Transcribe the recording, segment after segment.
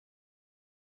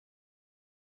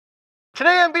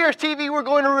Today on BRStv, we're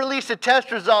going to release the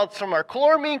test results from our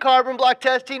chloramine carbon block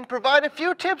testing, provide a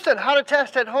few tips on how to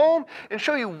test at home, and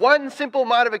show you one simple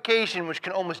modification which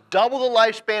can almost double the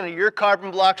lifespan of your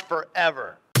carbon blocks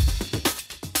forever.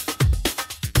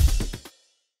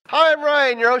 Hi, I'm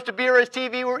Ryan, your host of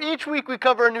BRStv, where each week we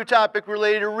cover a new topic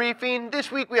related to reefing.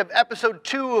 This week we have episode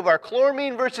 2 of our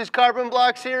chloramine versus carbon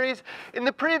block series. In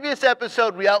the previous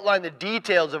episode, we outlined the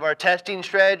details of our testing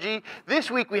strategy. This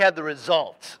week we have the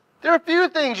results. There are a few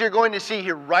things you're going to see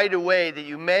here right away that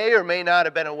you may or may not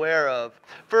have been aware of.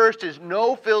 First is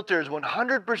no filter is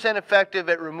 100% effective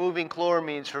at removing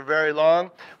chloramines for very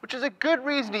long, which is a good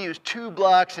reason to use 2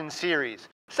 blocks in series.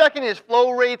 Second is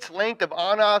flow rates, length of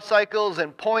on-off cycles,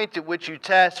 and point at which you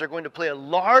test are going to play a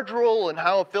large role in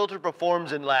how a filter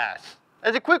performs and lasts.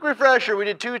 As a quick refresher, we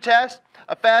did 2 tests,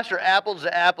 a faster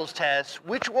apples-to-apples test,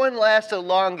 which one lasts the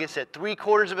longest at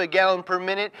 3/4 of a gallon per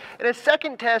minute, and a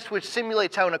second test which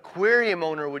simulates how an aquarium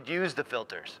owner would use the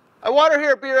filters. Our water here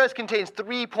at BRS contains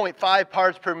 3.5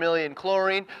 parts per million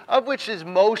chlorine, of which is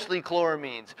mostly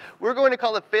chloramines. We're going to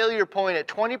call the failure point at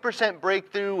 20%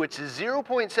 breakthrough, which is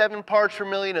 0.7 parts per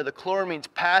million of the chloramines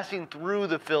passing through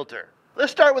the filter.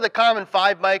 Let's start with a common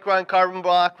 5-micron carbon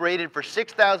block rated for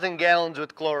 6,000 gallons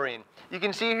with chlorine. You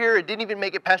can see here it didn't even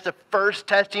make it past the first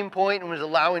testing point and was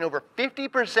allowing over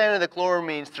 50% of the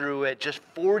chloramines through at just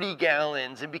 40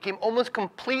 gallons and became almost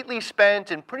completely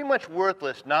spent and pretty much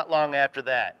worthless not long after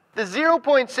that. The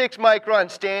 0.6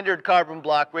 micron standard carbon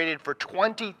block rated for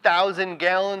 20,000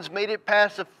 gallons made it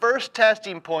past the first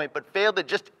testing point but failed at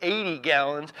just 80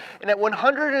 gallons, and at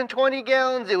 120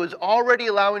 gallons it was already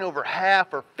allowing over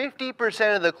half or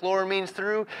 50% of the chloramines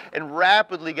through and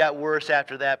rapidly got worse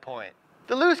after that point.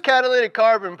 The loose catalytic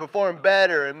carbon performed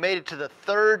better and made it to the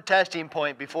 3rd testing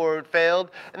point before it failed,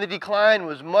 and the decline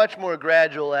was much more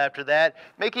gradual after that,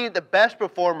 making it the best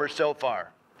performer so far.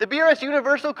 The BRS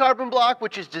Universal carbon block,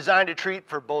 which is designed to treat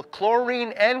for both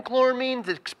chlorine and chloramines,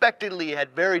 expectedly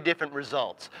had very different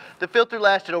results. The filter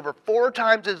lasted over 4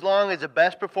 times as long as the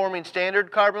best performing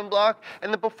standard carbon block,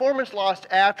 and the performance lost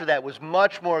after that was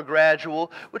much more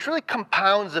gradual, which really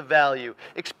compounds the value,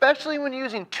 especially when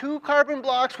using 2 carbon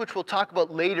blocks, which we'll talk about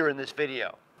later in this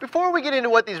video. Before we get into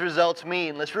what these results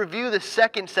mean, let's review the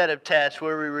second set of tests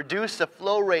where we reduced the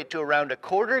flow rate to around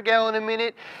 1/4 gallon a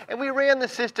minute, and we ran the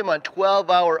system on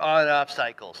 12-hour on-off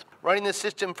cycles. Running the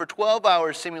system for 12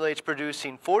 hours simulates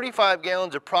producing 45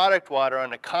 gallons of product water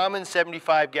on a common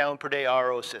 75 gallon per day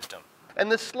RO system.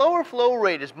 And the slower flow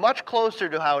rate is much closer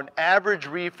to how an average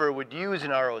reefer would use an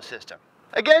RO system.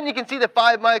 Again, you can see the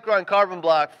 5-micron carbon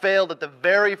block failed at the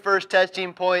very first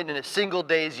testing point in a single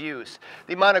day's use.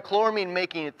 The amount of chloramine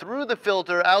making it through the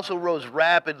filter also rose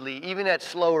rapidly, even at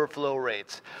slower flow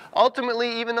rates.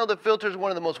 Ultimately, even though the filter is one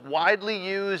of the most widely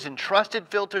used and trusted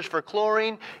filters for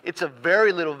chlorine, it's of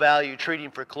very little value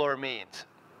treating for chloramines.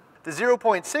 The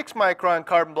 0.6 micron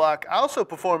carbon block also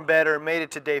performed better and made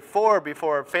it to day 4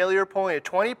 before a failure point at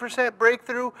 20%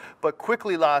 breakthrough, but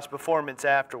quickly lost performance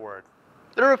afterward.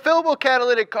 The refillable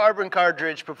catalytic carbon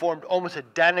cartridge performed almost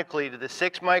identically to the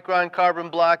 6-micron carbon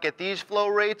block at these flow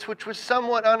rates, which was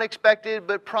somewhat unexpected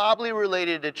but probably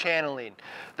related to channeling.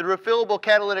 The refillable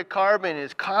catalytic carbon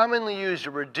is commonly used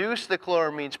to reduce the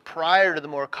chloramines prior to the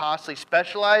more costly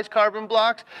specialized carbon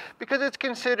blocks because it's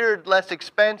considered less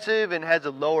expensive and has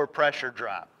a lower pressure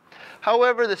drop.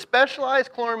 However, the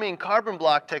specialized chloramine carbon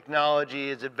block technology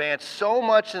has advanced so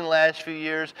much in the last few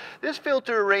years, this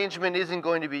filter arrangement isn't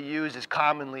going to be used as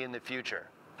commonly in the future.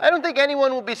 I don't think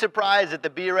anyone will be surprised that the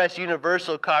BRS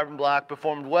Universal carbon block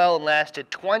performed well and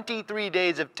lasted 23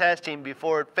 days of testing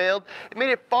before it failed. It made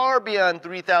it far beyond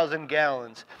 3,000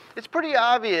 gallons. It's pretty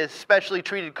obvious specially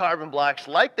treated carbon blocks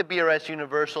like the BRS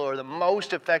Universal are the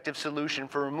most effective solution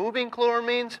for removing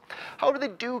chloramines. However, they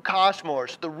do cost more,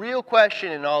 so the real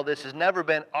question in all this has never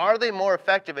been, are they more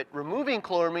effective at removing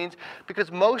chloramines?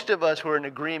 Because most of us were in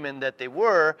agreement that they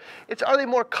were. It's, are they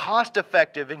more cost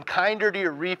effective and kinder to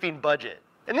your reefing budget?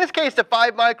 In this case, the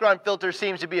 5-micron filter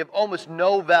seems to be of almost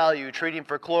no value treating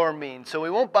for chloramine, so we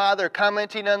won't bother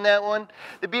commenting on that one.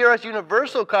 The BRS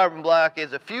Universal carbon block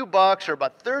is a few bucks or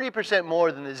about 30%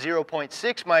 more than the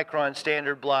 0.6 micron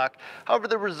standard block. However,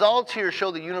 the results here show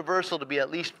the Universal to be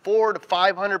at least 400 to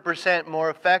 500%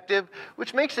 more effective,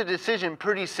 which makes the decision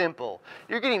pretty simple.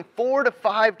 You're getting 4 to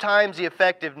 5 times the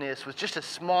effectiveness with just a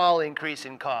small increase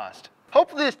in cost.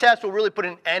 Hopefully this test will really put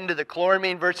an end to the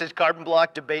chloramine versus carbon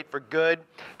block debate for good.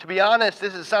 To be honest,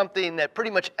 this is something that pretty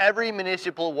much every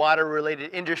municipal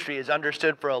water-related industry has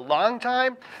understood for a long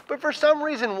time, but for some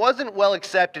reason wasn't well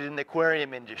accepted in the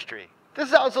aquarium industry. This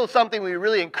is also something we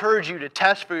really encourage you to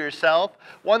test for yourself.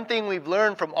 One thing we've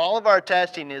learned from all of our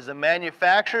testing is the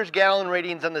manufacturer's gallon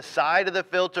ratings on the side of the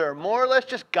filter are more or less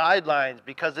just guidelines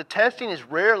because the testing is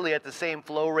rarely at the same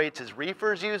flow rates as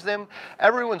reefers use them.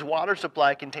 Everyone's water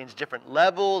supply contains different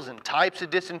levels and types of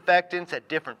disinfectants at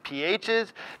different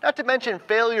pHs, not to mention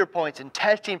failure points and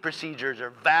testing procedures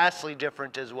are vastly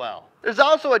different as well. There's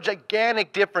also a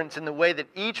gigantic difference in the way that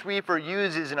each reefer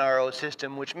uses an RO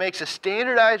system, which makes a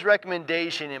standardized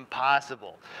recommendation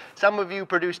impossible. Some of you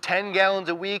produce 10 gallons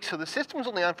a week, so the system's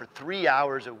only on for 3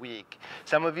 hours a week.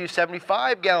 Some of you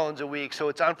 75 gallons a week, so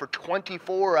it's on for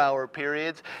 24-hour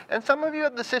periods. And some of you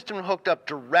have the system hooked up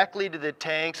directly to the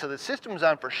tank, so the system's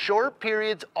on for short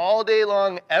periods all day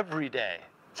long, every day.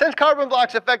 Since carbon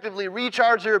blocks effectively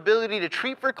recharge their ability to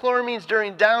treat for chloramines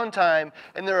during downtime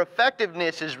and their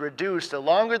effectiveness is reduced the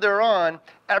longer they're on,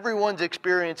 everyone's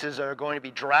experiences are going to be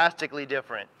drastically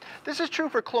different. This is true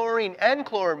for chlorine and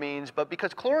chloramines, but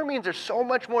because chloramines are so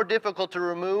much more difficult to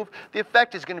remove, the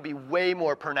effect is going to be way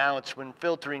more pronounced when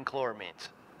filtering chloramines.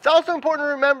 It's also important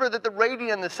to remember that the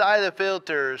rating on the side of the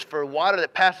filter is for water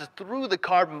that passes through the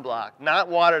carbon block, not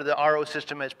water the RO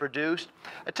system has produced.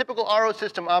 A typical RO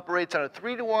system operates on a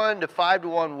 3-to-1 to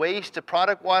 5-to-1 waste to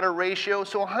product water ratio,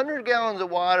 so 100 gallons of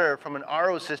water from an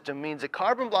RO system means the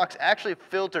carbon block's actually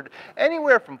filtered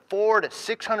anywhere from 400 to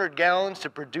 600 gallons to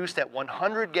produce that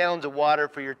 100 gallons of water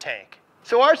for your tank.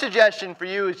 So our suggestion for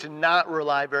you is to not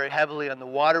rely very heavily on the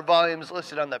water volumes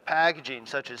listed on the packaging,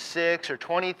 such as 6 or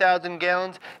 20,000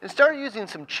 gallons, and start using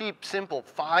some cheap, simple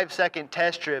 5-second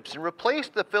test strips and replace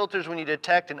the filters when you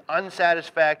detect an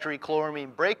unsatisfactory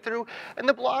chloramine breakthrough and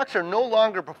the blocks are no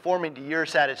longer performing to your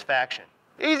satisfaction.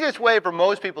 The easiest way for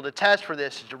most people to test for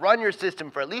this is to run your system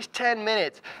for at least 10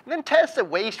 minutes and then test the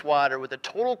wastewater with a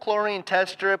total chlorine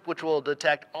test strip, which will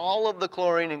detect all of the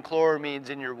chlorine and chloramines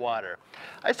in your water.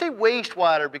 I say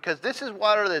wastewater because this is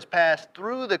water that's passed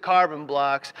through the carbon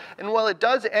blocks, and while it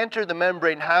does enter the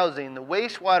membrane housing, the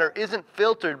wastewater isn't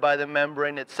filtered by the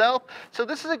membrane itself, so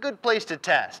this is a good place to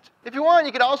test. If you want,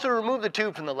 you could also remove the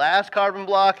tube from the last carbon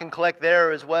block and collect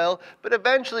there as well, but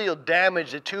eventually you'll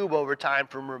damage the tube over time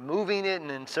from removing it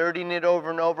and inserting it over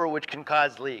and over, which can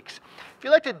cause leaks. If you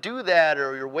like to do that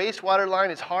or your wastewater line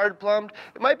is hard plumbed,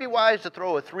 it might be wise to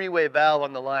throw a 3-way valve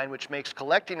on the line, which makes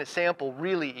collecting a sample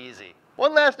really easy.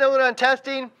 One last note on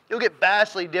testing, you'll get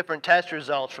vastly different test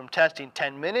results from testing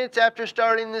 10 minutes after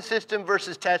starting the system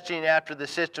versus testing after the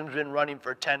system's been running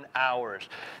for 10 hours.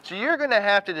 So you're going to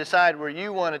have to decide where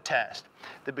you want to test,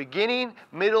 the beginning,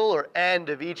 middle, or end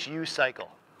of each use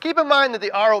cycle. Keep in mind that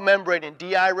the RO membrane and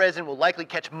DI resin will likely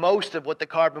catch most of what the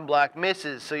carbon block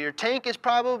misses, so your tank is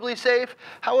probably safe.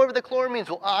 However, the chloramines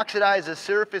will oxidize the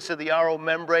surface of the RO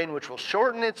membrane, which will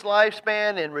shorten its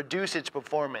lifespan and reduce its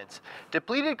performance.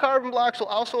 Depleted carbon blocks will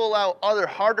also allow other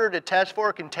harder to test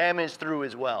for contaminants through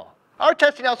as well. Our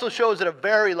testing also shows that a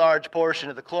very large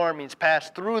portion of the chloramines pass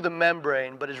through the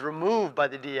membrane but is removed by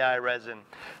the DI resin.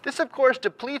 This of course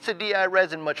depletes the DI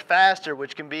resin much faster,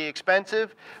 which can be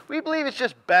expensive. We believe it's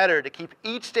just better to keep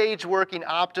each stage working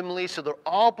optimally so they're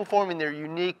all performing their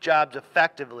unique jobs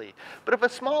effectively. But if a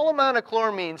small amount of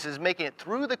chloramines is making it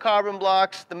through the carbon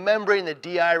blocks, the membrane and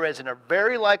the DI resin are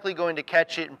very likely going to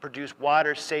catch it and produce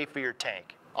water safe for your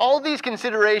tank. All of these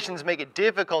considerations make it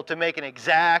difficult to make an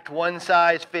exact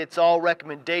one-size-fits-all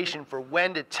recommendation for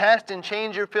when to test and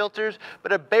change your filters,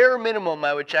 but at bare minimum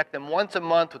I would check them once a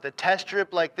month with a test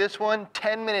strip like this one,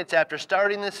 10 minutes after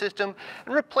starting the system,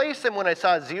 and replace them when I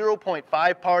saw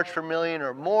 0.5 parts per million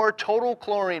or more total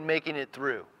chlorine making it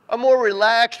through. A more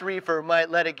relaxed reefer might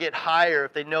let it get higher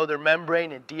if they know their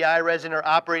membrane and DI resin are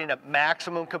operating at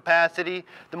maximum capacity.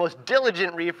 The most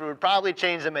diligent reefer would probably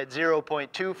change them at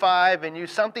 0.25 and use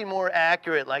something more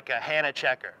accurate like a Hanna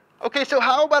checker. Okay, so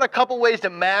how about a couple ways to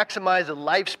maximize the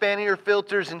lifespan of your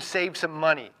filters and save some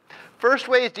money? First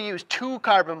way is to use 2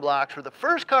 carbon blocks, where the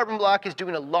first carbon block is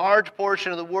doing a large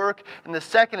portion of the work and the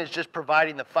second is just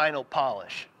providing the final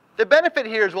polish. The benefit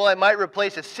here is while I might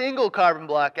replace a single carbon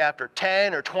block after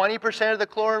 10 or 20% of the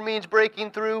chloramines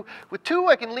breaking through, with 2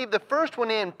 I can leave the first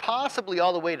one in possibly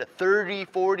all the way to 30,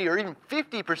 40, or even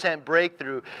 50%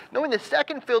 breakthrough, knowing the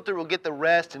second filter will get the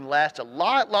rest and last a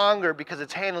lot longer because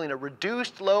it's handling a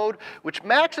reduced load, which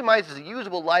maximizes the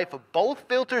usable life of both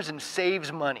filters and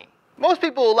saves money. Most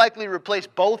people will likely replace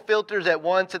both filters at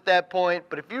once at that point,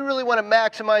 but if you really want to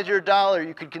maximize your dollar,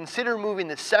 you could consider moving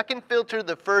the second filter to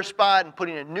the first spot and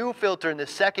putting a new filter in the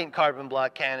second carbon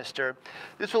block canister.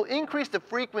 This will increase the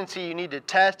frequency you need to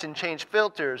test and change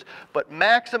filters, but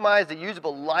maximize the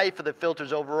usable life of the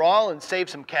filters overall and save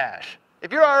some cash.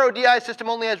 If your RODI system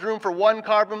only has room for one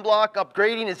carbon block,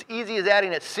 upgrading is easy as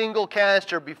adding a single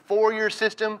canister before your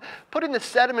system, putting the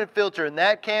sediment filter in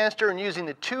that canister, and using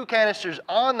the 2 canisters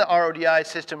on the RODI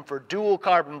system for dual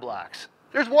carbon blocks.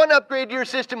 There's one upgrade to your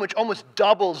system which almost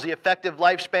doubles the effective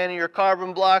lifespan of your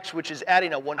carbon blocks, which is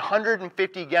adding a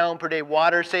 150 gallon per day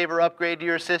water saver upgrade to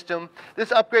your system.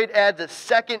 This upgrade adds a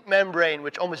second membrane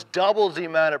which almost doubles the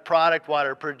amount of product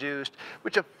water produced,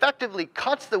 which effectively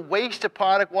cuts the waste to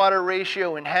product water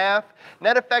ratio in half.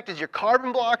 Net effect is your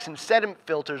carbon blocks and sediment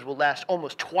filters will last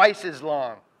almost twice as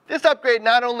long. This upgrade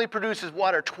not only produces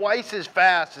water twice as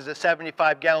fast as a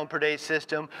 75 gallon per day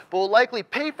system, but will likely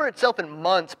pay for itself in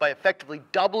months by effectively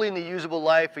doubling the usable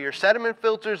life of your sediment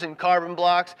filters and carbon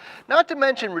blocks, not to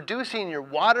mention reducing your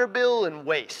water bill and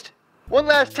waste. One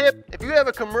last tip, if you have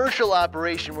a commercial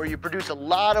operation where you produce a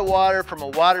lot of water from a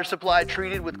water supply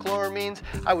treated with chloramines,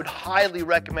 I would highly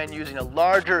recommend using a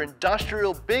larger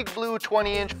industrial Big Blue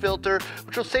 20-inch filter,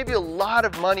 which will save you a lot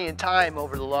of money and time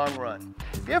over the long run.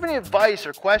 If you have any advice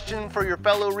or question for your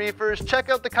fellow reefers, check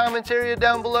out the comments area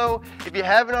down below. If you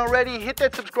haven't already, hit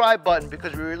that subscribe button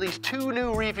because we release 2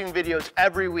 new reefing videos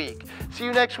every week. See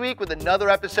you next week with another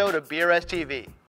episode of BRS TV.